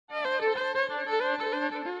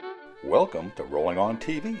Welcome to Rolling on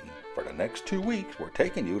TV. For the next 2 weeks, we're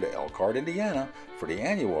taking you to Elkhart, Indiana for the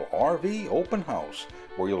annual RV Open House,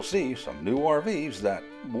 where you'll see some new RVs that,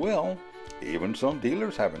 well, even some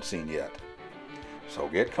dealers haven't seen yet. So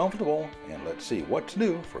get comfortable and let's see what's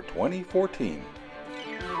new for 2014.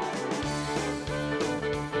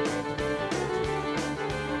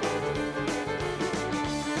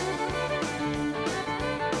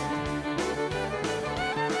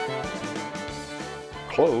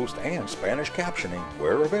 Closed and Spanish captioning,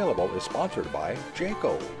 where available, is sponsored by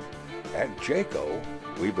Jayco. At Jayco,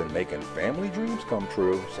 we've been making family dreams come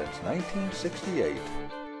true since 1968.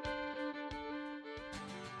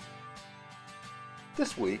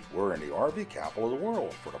 This week, we're in the RV capital of the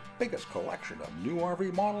world for the biggest collection of new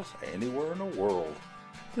RV models anywhere in the world.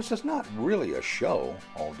 This is not really a show,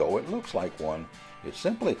 although it looks like one. It's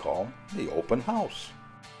simply called the Open House.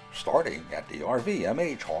 Starting at the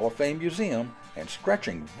RVMH Hall of Fame Museum and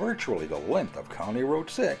stretching virtually the length of County Road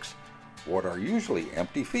 6, what are usually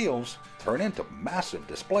empty fields turn into massive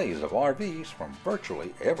displays of RVs from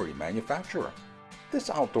virtually every manufacturer. This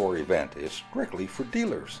outdoor event is strictly for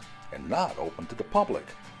dealers and not open to the public,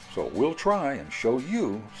 so we'll try and show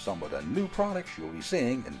you some of the new products you'll be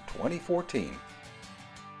seeing in 2014.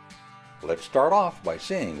 Let's start off by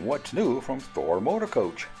seeing what's new from Thor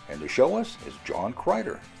Mothorcoach, and to show us is John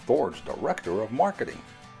Kreider, Thor's Director of Marketing.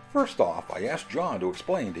 First off, I asked John to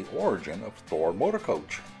explain the origin of Thor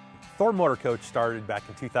Mothorcoach. Thor Mothorcoach started back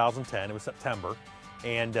in 2010, it was September,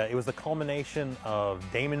 and it was the culmination of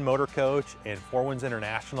Damon Motorcoach and Four Winds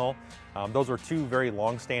International. Those were two very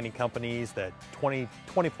long-standing companies that 20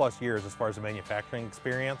 plus years as far as the manufacturing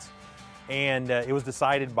experience. And it was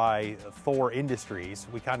decided by Thor Industries.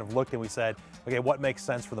 We kind of looked and we said, okay, what makes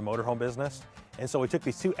sense for the motorhome business? And so we took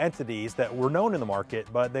these two entities that were known in the market,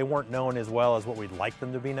 but they weren't known as well as what we'd like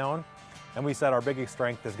them to be known. And we said our biggest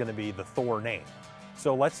strength is going to be the Thor name.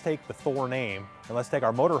 So let's take the Thor name and let's take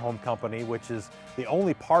our motorhome company, which is the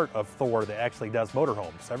only part of Thor that actually does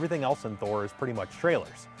motorhomes. Everything else in Thor is pretty much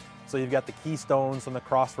trailers. So you've got the Keystones and the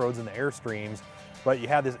Crossroads and the Airstreams, but you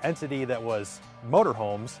had this entity that was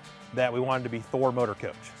motorhomes that we wanted to be Thor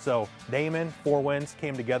Mothorcoach. So Damon, Four Winds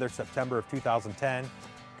came together September of 2010,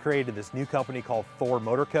 created this new company called Thor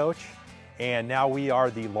Mothorcoach, and now we are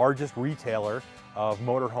the largest retailer of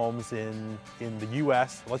motorhomes in the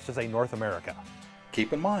US, let's just say North America.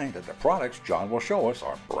 Keep in mind that the products John will show us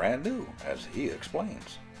are brand new, as he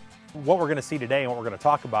explains. What we're going to see today and what we're going to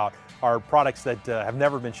talk about are products that have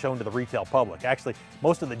never been shown to the retail public. Actually,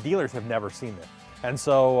 most of the dealers have never seen them. And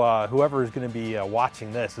so whoever is going to be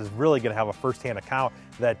watching this is really going to have a first-hand account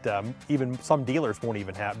that even some dealers won't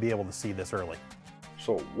even be able to see this early.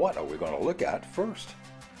 So what are we going to look at first?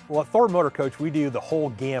 Well, at Thor Mothorcoach, we do the whole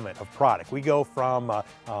gamut of product. We go from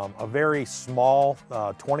a very small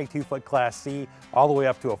 22-foot Class C all the way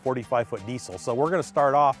up to a 45-foot diesel. So we're going to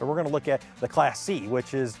start off and we're going to look at the Class C,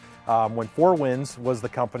 which is when Four Winds was the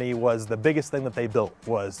company, was the biggest thing that they built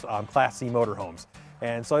was Class C motorhomes.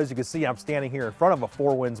 And so as you can see, I'm standing here in front of a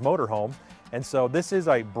Four Winds motorhome. And so this is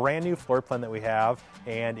a brand new floor plan that we have,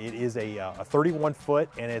 and it is a 31-foot,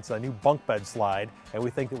 and it's a new bunk bed slide. And we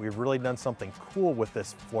think that we've really done something cool with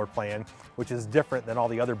this floor plan, which is different than all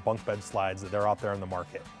the other bunk bed slides that are out there in the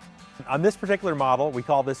market. On this particular model, we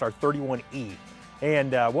call this our 31E.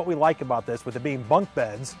 And what we like about this, with it being bunk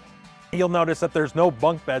beds, you'll notice that there's no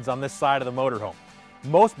bunk beds on this side of the motorhome.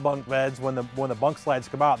 Most bunk beds, when the bunk slides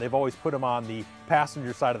come out, they've always put them on the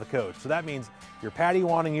passenger side of the coach. So that means your patio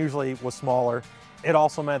awning usually was smaller. It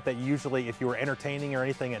also meant that usually if you were entertaining or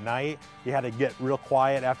anything at night, you had to get real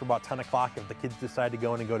quiet after about 10 o'clock if the kids decided to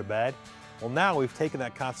go in and go to bed. Well, now we've taken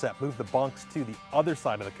that concept, moved the bunks to the other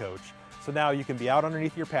side of the coach. So now you can be out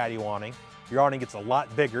underneath your patio awning. Your awning gets a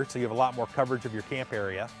lot bigger, so you have a lot more coverage of your camp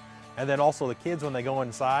area. And then also the kids, when they go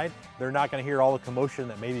inside, they're not going to hear all the commotion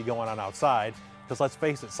that may be going on outside. Because let's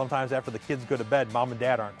face it, sometimes after the kids go to bed, mom and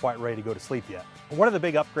dad aren't quite ready to go to sleep yet. One of the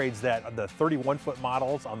big upgrades that the 31-foot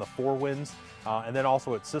models on the Four Winds, and then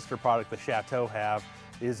also its sister product, the Chateau, have,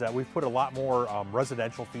 is that we've put a lot more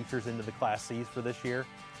residential features into the Class Cs for this year.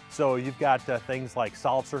 So you've got things like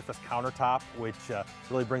solid surface countertop, which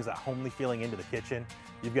really brings that homely feeling into the kitchen.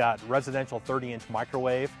 You've got residential 30-inch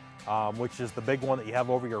microwave, which is the big one that you have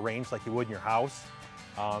over your range like you would in your house.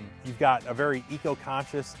 You've got a very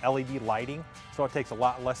eco-conscious LED lighting, so it takes a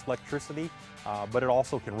lot less electricity, but it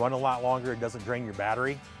also can run a lot longer. It doesn't drain your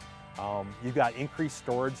battery. You've got increased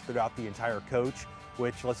storage throughout the entire coach,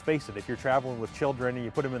 which, let's face it, if you're traveling with children and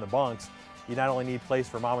you put them in the bunks, you not only need place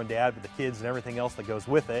for mom and dad, but the kids and everything else that goes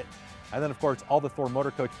with it. And then, of course, all the Thor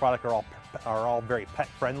Mothorcoach product are all very pet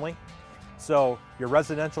friendly. So your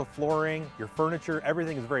residential flooring, your furniture,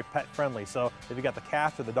 everything is very pet friendly. So if you got the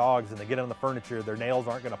cats or the dogs and they get on the furniture, their nails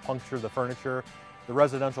aren't going to puncture the furniture. The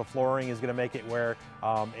residential flooring is going to make it where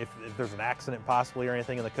if there's an accident possibly or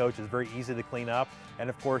anything in the coach, it's very easy to clean up. And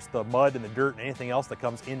of course the mud and the dirt and anything else that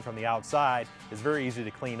comes in from the outside is very easy to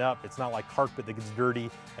clean up. It's not like carpet that gets dirty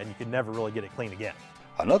and you can never really get it clean again.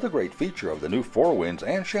 Another great feature of the new Four Winds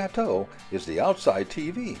and Chateau is the outside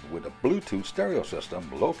TV with a Bluetooth stereo system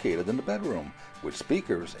located in the bedroom with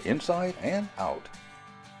speakers inside and out.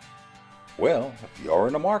 Well, if you're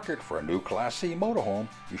in the market for a new Class C motorhome,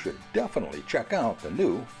 you should definitely check out the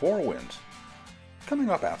new Four Winds. Coming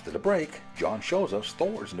up after the break, John shows us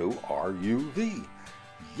Thor's new RUV.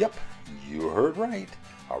 Yep, you heard right,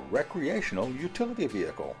 a recreational utility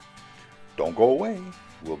vehicle. Don't go away,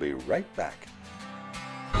 we'll be right back.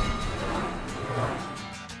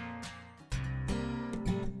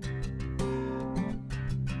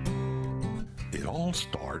 It all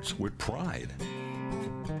starts with pride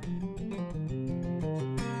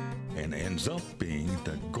and ends up being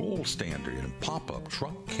the gold standard in pop-up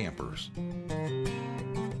truck campers.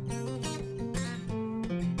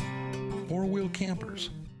 Four-wheel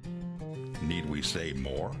campers. Need we say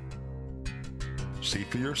more? See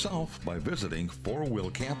for yourself by visiting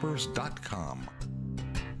fourwheelcampers.com.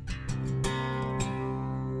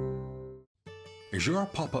 Is your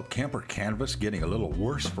pop-up camper canvas getting a little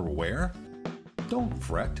worse for wear? Don't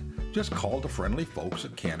fret. Just call the friendly folks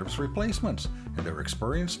at Canvas Replacements, and their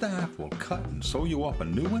experienced staff will cut and sew you up a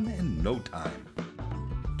new one in no time.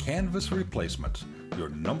 Canvas Replacements, your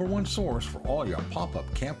 #1 source for all your pop-up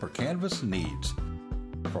camper canvas needs.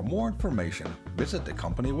 For more information, visit the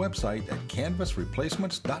company website at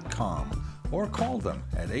canvasreplacements.com or call them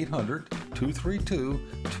at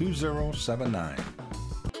 800-232-2079.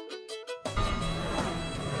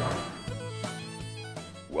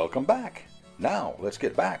 Welcome back. Now let's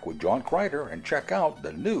get back with John Kreider and check out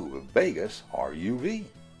the new Vegas RUV.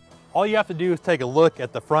 All you have to do is take a look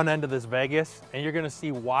at the front end of this Vegas and you're going to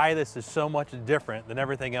see why this is so much different than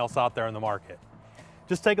everything else out there in the market.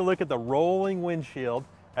 Just take a look at the rolling windshield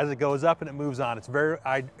as it goes up and it moves on. It's very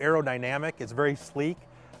aerodynamic, it's very sleek.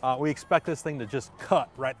 We expect this thing to just cut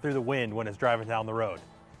right through the wind when it's driving down the road.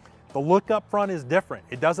 The look up front is different.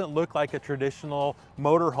 It doesn't look like a traditional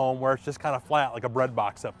motorhome where it's just kind of flat like a bread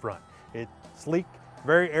box up front. It's sleek,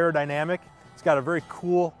 very aerodynamic. It's got a very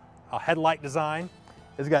cool headlight design.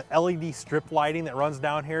 It's got LED strip lighting that runs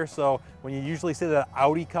down here, so when you usually see the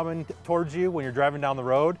Audi coming towards you when you're driving down the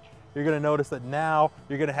road, you're going to notice that now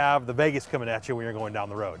you're going to have the Vegas coming at you when you're going down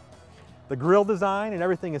the road. The grille design and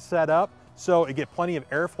everything is set up so it get plenty of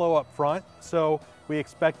airflow up front, so we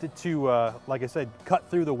expect it to, like I said, cut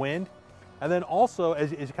through the wind. And then also,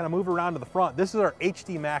 as you kind of move around to the front, this is our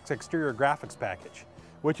HD Max exterior graphics package,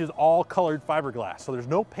 which is all colored fiberglass. So there's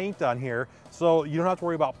no paint on here, so you don't have to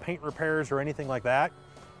worry about paint repairs or anything like that.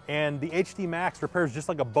 And the HD Max repairs just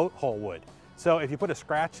like a boat hull would. So if you put a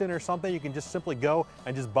scratch in or something, you can just simply go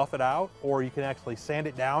and just buff it out, or you can actually sand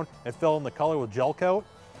it down and fill in the color with gel coat.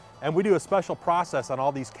 And we do a special process on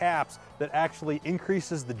all these caps that actually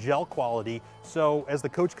increases the gel quality. So as the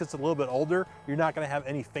coach gets a little bit older, you're not gonna have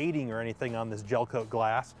any fading or anything on this gel coat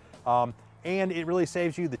glass. And it really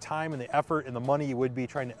saves you the time and the effort and the money you would be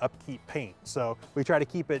trying to upkeep paint. So we try to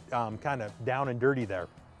keep it kind of down and dirty there.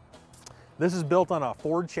 This is built on a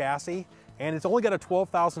Ford chassis, and it's only got a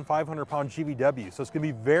 12,500 pound GVW, so it's gonna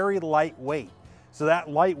be very lightweight. So that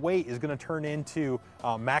lightweight is gonna turn into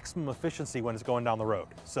maximum efficiency when it's going down the road.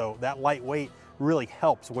 So that lightweight really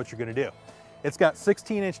helps what you're gonna do. It's got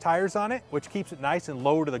 16-inch tires on it, which keeps it nice and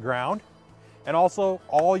low to the ground. And also,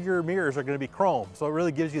 all your mirrors are going to be chrome, so it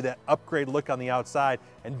really gives you that upgrade look on the outside.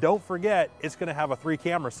 And don't forget, it's going to have a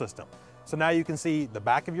 3-camera system. So now you can see the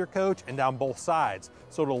back of your coach and down both sides,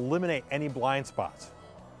 so it'll eliminate any blind spots.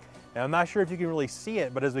 And I'm not sure if you can really see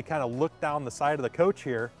it, but as we kind of look down the side of the coach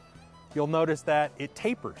here, you'll notice that it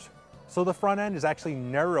tapers. So the front end is actually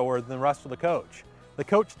narrower than the rest of the coach. The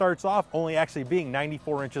coach starts off only actually being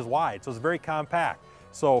 94 inches wide, so it's very compact.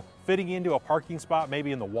 So fitting into a parking spot,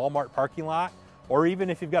 maybe in the Walmart parking lot, or even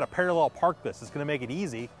if you've got a parallel park this, it's gonna make it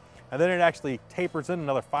easy. And then it actually tapers in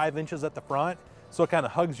another 5 inches at the front, so it kind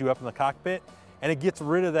of hugs you up in the cockpit, and it gets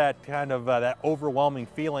rid of that kind of that overwhelming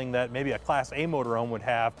feeling that maybe a Class A motorhome would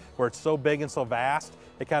have, where it's so big and so vast,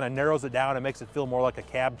 it kind of narrows it down and makes it feel more like a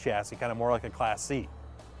cab chassis, kind of more like a Class C.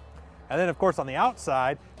 And then of course on the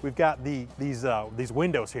outside, we've got these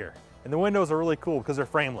windows here. And the windows are really cool because they're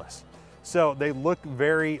frameless. So they look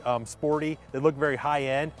very sporty, they look very high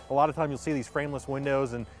end. A lot of times you'll see these frameless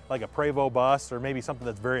windows in like a Prevost bus or maybe something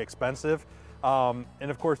that's very expensive. And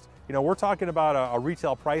of course, You know, we're talking about a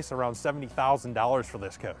retail price around $70,000 for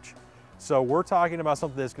this coach. So we're talking about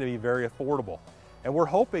something that's going to be very affordable. And we're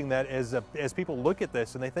hoping that as people look at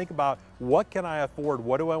this and they think about what can I afford,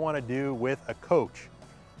 what do I want to do with a coach?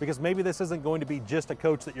 Because maybe this isn't going to be just a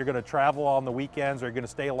coach that you're going to travel on the weekends or you're going to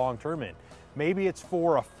stay long-term in. Maybe it's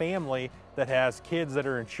for a family that has kids that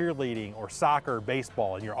are in cheerleading or soccer or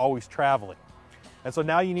baseball and you're always traveling. And so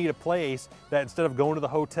now you need a place that instead of going to the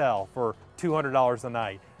hotel for $200 a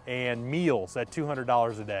night and meals at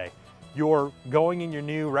 $200 a day, you're going in your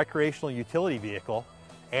new recreational utility vehicle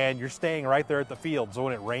and you're staying right there at the field. So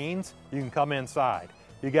when it rains, you can come inside.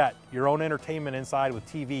 You got your own entertainment inside with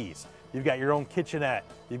TVs. You've got your own kitchenette.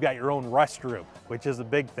 You've got your own restroom, which is a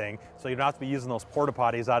big thing. So you don't have to be using those porta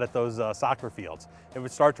potties out at those soccer fields. If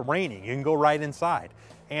it starts raining, you can go right inside.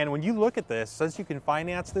 And when you look at this, since you can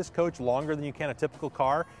finance this coach longer than you can a typical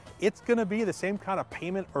car, it's gonna be the same kind of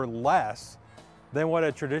payment or less than what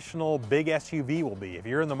a traditional big SUV will be. If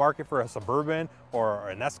you're in the market for a Suburban or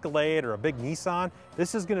an Escalade or a big Nissan,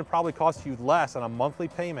 this is gonna probably cost you less on a monthly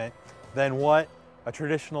payment than what a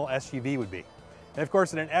traditional SUV would be. And of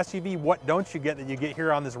course, in an SUV, what don't you get that you get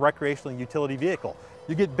here on this recreational utility vehicle?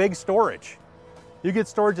 You get big storage. You get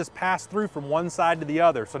storage that's passed through from one side to the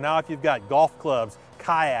other. So now if you've got golf clubs,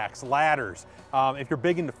 kayaks, ladders, if you're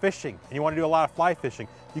big into fishing and you want to do a lot of fly fishing,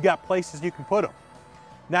 you got places you can put them.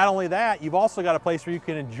 Not only that, you've also got a place where you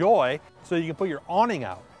can enjoy, so you can put your awning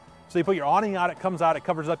out. So you put your awning out, it comes out, it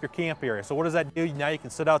covers up your camp area. So what does that do? Now you can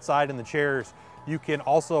sit outside in the chairs. You can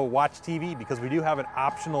also watch TV because we do have an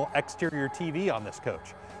optional exterior TV on this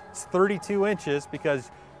coach. It's 32 inches because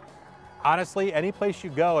honestly, any place you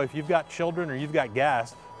go, if you've got children or you've got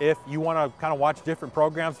guests, if you want to kind of watch different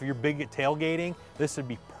programs, if you're big at tailgating, this would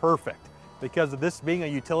be perfect. Because of this being a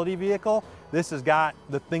utility vehicle, this has got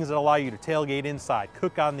the things that allow you to tailgate inside,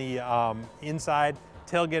 cook on the inside,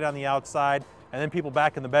 tailgate on the outside, and then people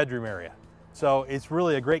back in the bedroom area. So it's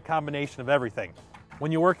really a great combination of everything.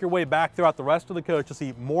 When you work your way back throughout the rest of the coach, you'll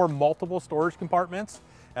see more multiple storage compartments.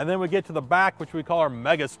 And then we get to the back, which we call our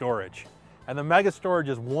mega storage. And the mega storage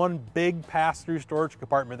is one big pass-through storage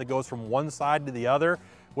compartment that goes from one side to the other,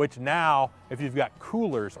 which now, if you've got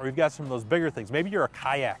coolers or you've got some of those bigger things, maybe you're a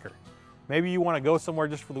kayaker. Maybe you want to go somewhere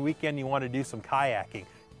just for the weekend, you want to do some kayaking.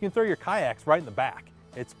 You can throw your kayaks right in the back.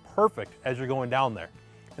 It's perfect as you're going down there.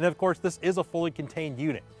 And of course, this is a fully contained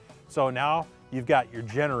unit. So now you've got your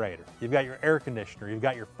generator, you've got your air conditioner, you've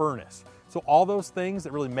got your furnace. So all those things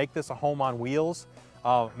that really make this a home on wheels,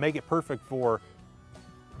 make it perfect for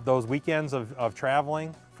those weekends of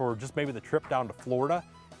traveling, for just maybe the trip down to Florida.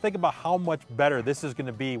 Think about how much better this is going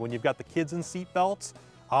to be when you've got the kids in seat belts,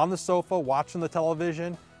 on the sofa, watching the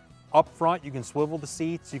television. Up front, you can swivel the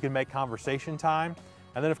seats, you can make conversation time.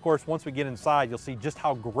 And then of course, once we get inside, you'll see just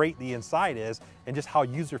how great the inside is and just how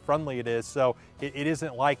user-friendly it is. So it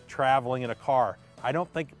isn't like traveling in a car. I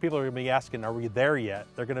don't think people are gonna be asking, are we there yet?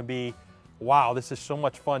 They're gonna be, wow, this is so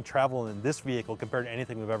much fun traveling in this vehicle compared to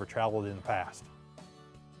anything we've ever traveled in the past.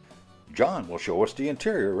 John will show us the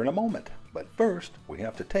interior in a moment, but first we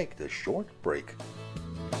have to take this short break.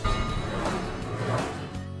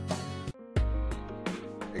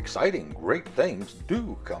 Exciting, great things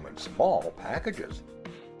do come in small packages,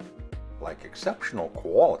 like exceptional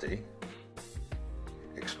quality,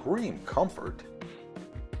 extreme comfort,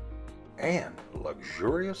 and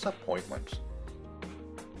luxurious appointments.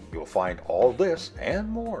 You'll find all this and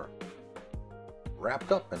more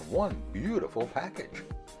wrapped up in one beautiful package.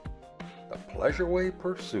 The Pleasureway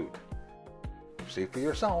Pursuit. See for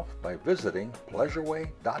yourself by visiting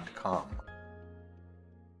pleasureway.com.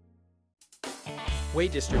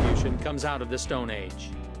 Weight distribution comes out of the Stone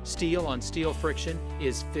Age. Steel on steel friction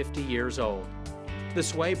is 50 years old. The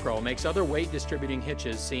Sway Pro makes other weight distributing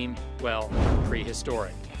hitches seem, well,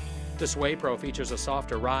 prehistoric. The Sway Pro features a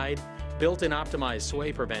softer ride, built-in optimized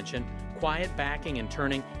sway prevention, quiet backing and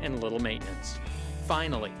turning, and little maintenance.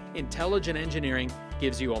 Finally, intelligent engineering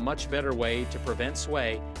gives you a much better way to prevent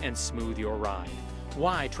sway and smooth your ride.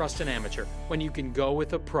 Why trust an amateur when you can go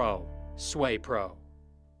with a pro? Sway Pro.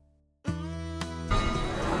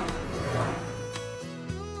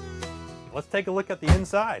 Let's take a look at the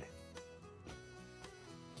inside.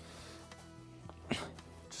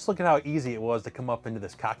 Just look at how easy it was to come up into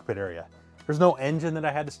this cockpit area. There's no engine that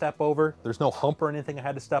I had to step over. There's no hump or anything I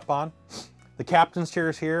had to step on. The captain's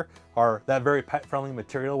chairs here are that very pet-friendly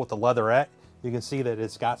material with the leatherette. You can see that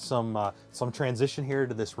it's got some transition here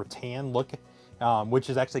to this rattan look, which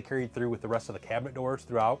is actually carried through with the rest of the cabinet doors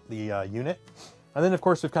throughout the unit. And then of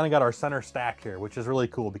course we've kind of got our center stack here, which is really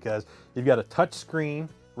cool because you've got a touch screen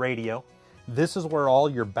radio. This is where all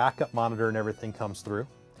your backup monitor and everything comes through.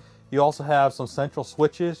 You also have some central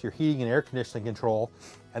switches, your heating and air conditioning control.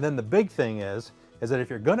 And then the big thing is that if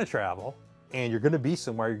you're gonna travel and you're gonna be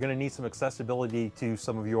somewhere, you're gonna need some accessibility to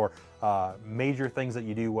some of your major things that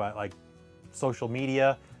you do, like social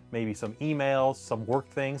media, maybe some emails, some work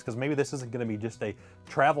things, because maybe this isn't gonna be just a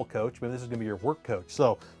travel coach, maybe this is gonna be your work coach.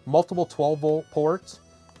 So multiple 12-volt ports,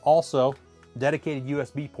 also dedicated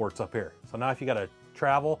USB ports up here. So now if you gotta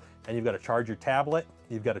travel and you've got to charge your tablet,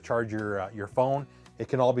 you've got to charge your phone, it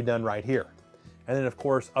can all be done right here. And then of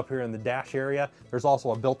course up here in the dash area, there's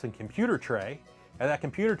also a built-in computer tray, and that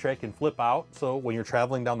computer tray can flip out, so when you're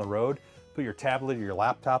traveling down the road, put your tablet or your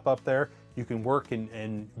laptop up there, you can work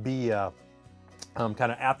and be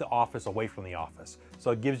kind of at the office, away from the office.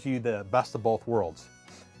 So it gives you the best of both worlds.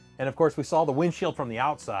 And of course we saw the windshield from the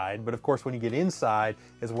outside, but of course when you get inside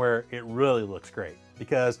is where it really looks great,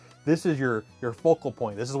 because this is your focal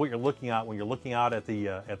point. This is what you're looking at when you're looking out at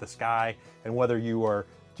the sky, and whether you are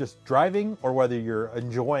just driving or whether you're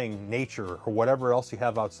enjoying nature or whatever else you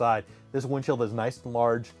have outside, this windshield is nice and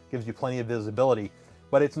large, gives you plenty of visibility,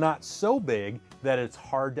 but it's not so big that it's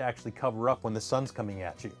hard to actually cover up when the sun's coming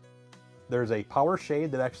at you. There's a power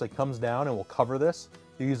shade that actually comes down and will cover this.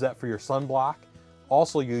 You use that for your sunblock.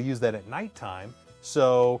 Also, you use that at nighttime,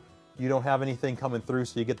 so you don't have anything coming through,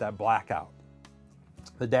 so you get that blackout.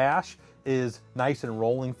 The dash is nice and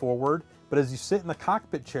rolling forward, but as you sit in the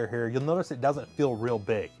cockpit chair here, you'll notice it doesn't feel real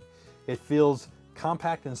big. It feels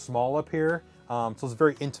compact and small up here, so it's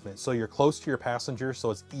very intimate. So you're close to your passengers,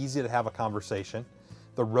 so it's easy to have a conversation.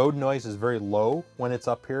 The road noise is very low when it's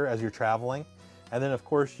up here as you're traveling. And then of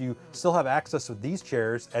course you still have access with these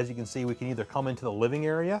chairs. As you can see, we can either come into the living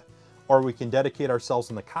area or we can dedicate ourselves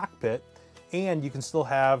in the cockpit, and you can still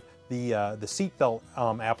have the seatbelt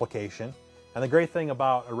application. And the great thing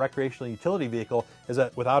about a recreational utility vehicle is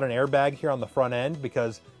that without an airbag here on the front end,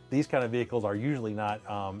 because these kind of vehicles are usually not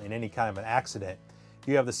in any kind of an accident,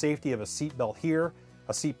 you have the safety of a seatbelt here,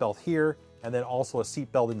 and then also a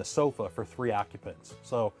seatbelt in the sofa for 3 occupants.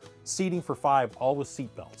 So seating for 5, all with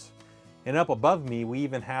seatbelts. And up above me, we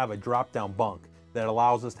even have a drop-down bunk that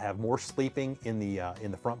allows us to have more sleeping in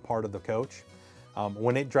the front part of the coach.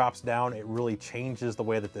 When it drops down, it really changes the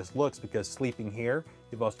way that this looks, because sleeping here,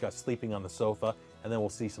 you've also got sleeping on the sofa, and then we'll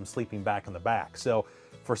see some sleeping back in the back. So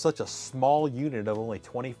for such a small unit of only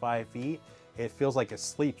 25 feet, it feels like it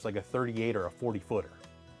sleeps like a 38 or a 40-footer.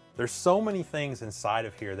 There's so many things inside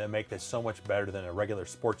of here that make this so much better than a regular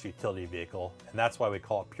sports utility vehicle, and that's why we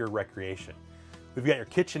call it pure recreation. We've got your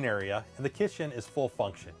kitchen area, and the kitchen is full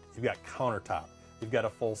function. You've got countertop, you've got a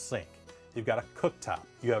full sink, you've got a cooktop,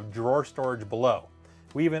 you have drawer storage below.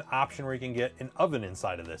 We even option where you can get an oven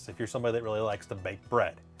inside of this if you're somebody that really likes to bake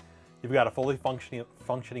bread. You've got a fully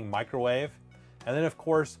functioning microwave. And then of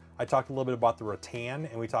course, I talked a little bit about the rattan,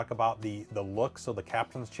 and we talk about the look. So the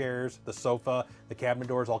captain's chairs, the sofa, the cabinet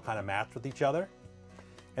doors all kind of match with each other.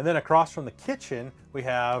 And then across from the kitchen, we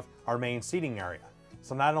have our main seating area.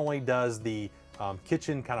 So not only does the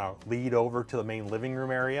kitchen kind of lead over to the main living room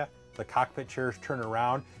area, the cockpit chairs turn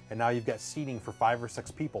around, and now you've got seating for 5 or 6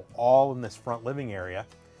 people, all in this front living area.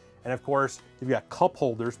 And of course, you've got cup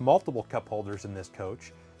holders, multiple cup holders in this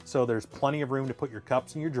coach. So there's plenty of room to put your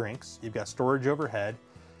cups and your drinks. You've got storage overhead.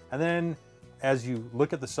 And then as you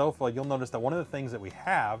look at the sofa, you'll notice that one of the things that we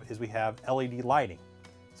have is we have LED lighting.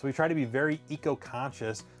 So we try to be very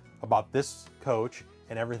eco-conscious about this coach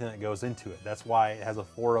and everything that goes into it. That's why it has a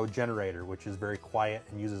 4.0 generator, which is very quiet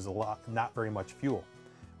and uses not very much fuel.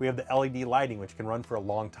 We have the LED lighting, which can run for a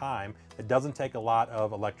long time. It doesn't take a lot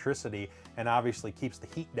of electricity, and obviously keeps the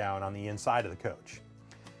heat down on the inside of the coach.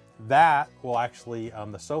 That will actually,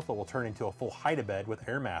 the sofa will turn into a full hide-a-bed with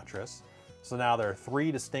air mattress. So now there are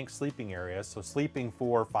 3 distinct sleeping areas, so sleeping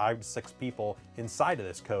for 5 to 6 people inside of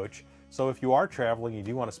this coach. So if you are traveling, you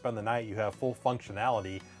do want to spend the night, you have full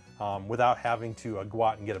functionality without having to go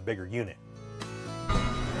out and get a bigger unit.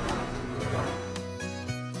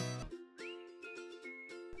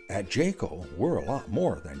 At Jayco, we're a lot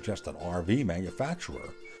more than just an RV manufacturer.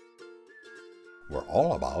 We're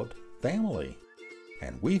all about family,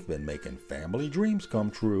 and we've been making family dreams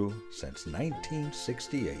come true since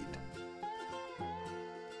 1968.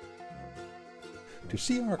 To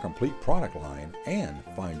see our complete product line and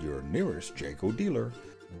find your nearest Jayco dealer,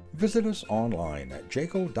 visit us online at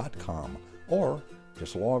jayco.com or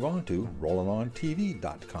just log on to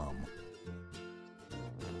rollinontv.com.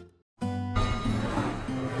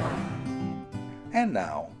 And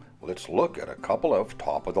now, let's look at a couple of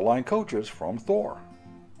top-of-the-line coaches from Thor.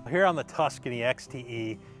 Here on the Tuscany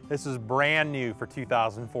XTE, this is brand new for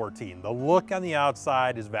 2014. The look on the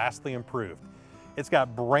outside is vastly improved. It's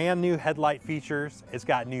got brand new headlight features. It's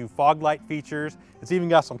got new fog light features. It's even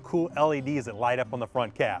got some cool LEDs that light up on the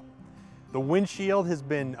front cap. The windshield has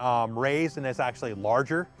been raised and it's actually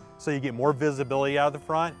larger, so you get more visibility out of the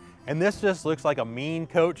front. And this just looks like a mean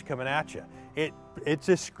coach coming at you. It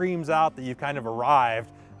just screams out that you've kind of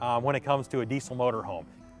arrived when it comes to a diesel motorhome.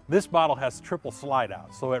 This model has triple slide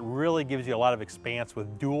out, so it really gives you a lot of expanse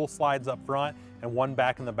with dual slides up front and one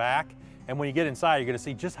back in the back. And when you get inside, you're gonna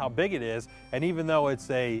see just how big it is. And even though it's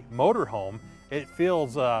a motorhome, it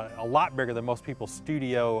feels a lot bigger than most people's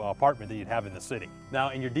studio apartment that you'd have in the city. Now,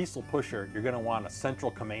 in your diesel pusher, you're gonna want a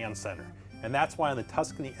central command center. And that's why in the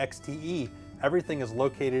Tuscany XTE, everything is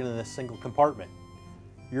located in a single compartment.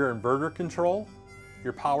 Your inverter control,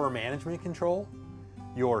 your power management control,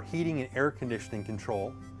 your heating and air conditioning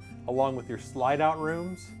control, along with your slide out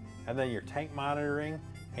rooms, and then your tank monitoring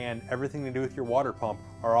and everything to do with your water pump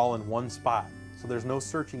are all in one spot. So there's no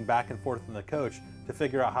searching back and forth in the coach to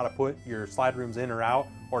figure out how to put your slide rooms in or out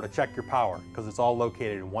or to check your power, because it's all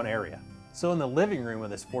located in one area. So in the living room of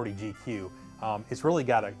this 40 GQ, it's really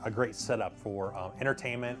got a great setup for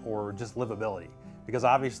entertainment or just livability. Because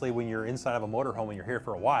obviously when you're inside of a motorhome and you're here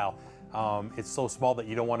for a while, it's so small that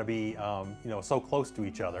you don't want to be so close to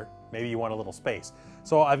each other. Maybe you want a little space.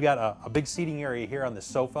 So I've got a big seating area here on this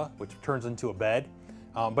sofa, which turns into a bed,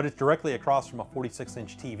 but it's directly across from a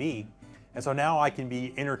 46-inch TV. And so now I can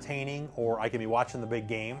be entertaining or I can be watching the big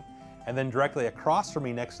game. And then directly across from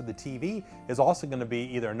me next to the TV is also going to be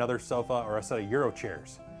either another sofa or a set of Euro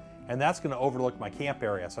chairs. And that's going to overlook my camp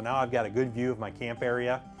area. So now I've got a good view of my camp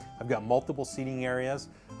area. I've got multiple seating areas.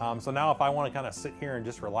 So now if I want to kind of sit here and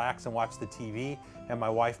just relax and watch the TV, and my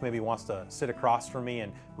wife maybe wants to sit across from me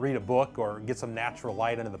and read a book or get some natural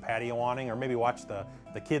light under the patio awning, or maybe watch the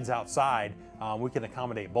kids outside, we can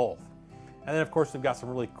accommodate both. And then of course we've got some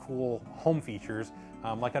really cool home features.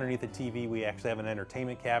 Like underneath the TV, we actually have an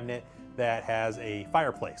entertainment cabinet that has a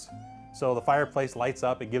fireplace. So the fireplace lights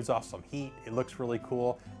up, it gives off some heat, it looks really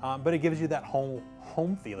cool, but it gives you that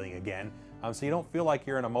home feeling again. So you don't feel like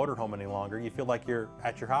you're in a motorhome any longer, you feel like you're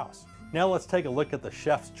at your house. Now let's take a look at the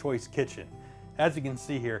Chef's Choice kitchen. As you can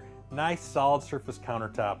see here, nice solid surface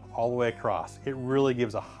countertop all the way across. It really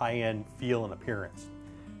gives a high-end feel and appearance.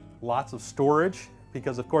 Lots of storage,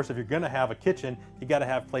 because of course if you're gonna have a kitchen, you gotta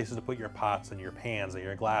have places to put your pots and your pans and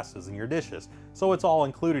your glasses and your dishes. So it's all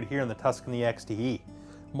included here in the Tuscany XTE.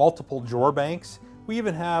 Multiple drawer banks. We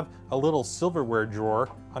even have a little silverware drawer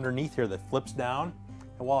underneath here that flips down.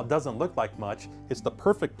 And while it doesn't look like much, it's the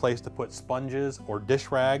perfect place to put sponges or dish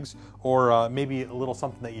rags or maybe a little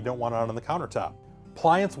something that you don't want out on the countertop.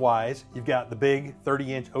 Appliance-wise, you've got the big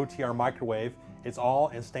 30-inch OTR microwave. It's all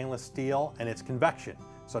in stainless steel and it's convection.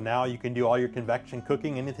 So now you can do all your convection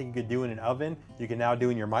cooking. Anything you could do in an oven, you can now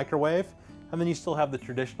do in your microwave. And then you still have the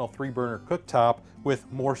traditional 3-burner cooktop with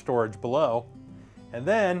more storage below. And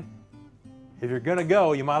then, if you're gonna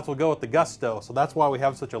go, you might as well go with the gusto. So that's why we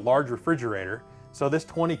have such a large refrigerator. So this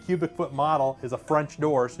 20 cubic foot model is a French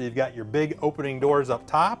door. So you've got your big opening doors up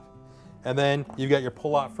top, and then you've got your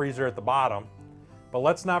pull-out freezer at the bottom. But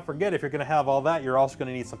let's not forget, if you're gonna have all that, you're also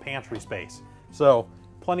gonna need some pantry space. So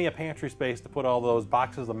plenty of pantry space to put all those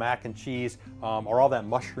boxes of mac and cheese or all that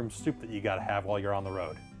mushroom soup that you gotta have while you're on the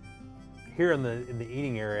road. Here in the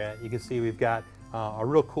eating area, you can see we've got a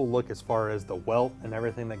real cool look as far as the welt and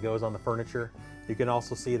everything that goes on the furniture. You can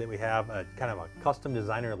also see that we have a kind of a custom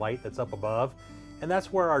designer light that's up above. And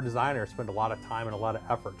that's where our designers spend a lot of time and a lot of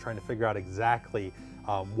effort trying to figure out exactly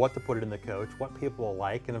what to put it in the coach, what people will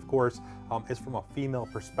like. And of course, it's from a female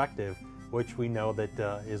perspective, which we know that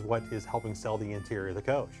is what is helping sell the interior of the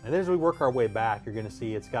coach. And as we work our way back, you're gonna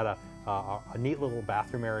see it's got a neat little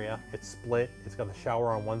bathroom area. It's split, it's got the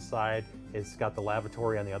shower on one side, it's got the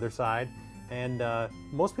lavatory on the other side. And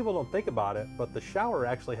most people don't think about it, but the shower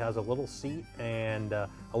actually has a little seat and a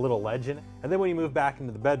little ledge in it. And then when you move back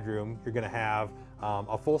into the bedroom, you're gonna have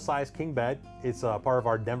a full-size king bed. It's part of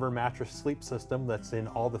our Denver mattress sleep system that's in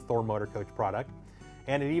all the Thor Mothorcoach product.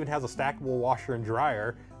 And it even has a stackable washer and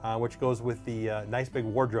dryer, which goes with the nice big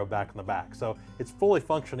wardrobe back in the back. So it's fully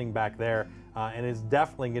functioning back there, and it's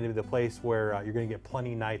definitely gonna be the place where you're gonna get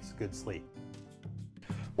plenty nights good sleep.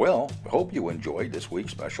 Well, I hope you enjoyed this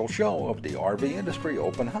week's special show of the RV Industry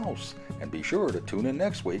Open House, and be sure to tune in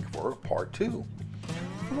next week for part 2.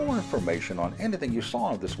 For more information on anything you saw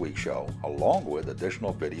on this week's show, along with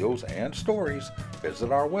additional videos and stories,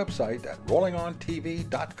 visit our website at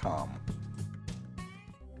rollingontv.com.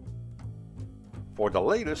 For the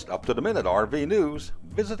latest up-to-the-minute RV news,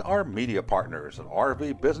 visit our media partners at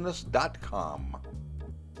rvbusiness.com.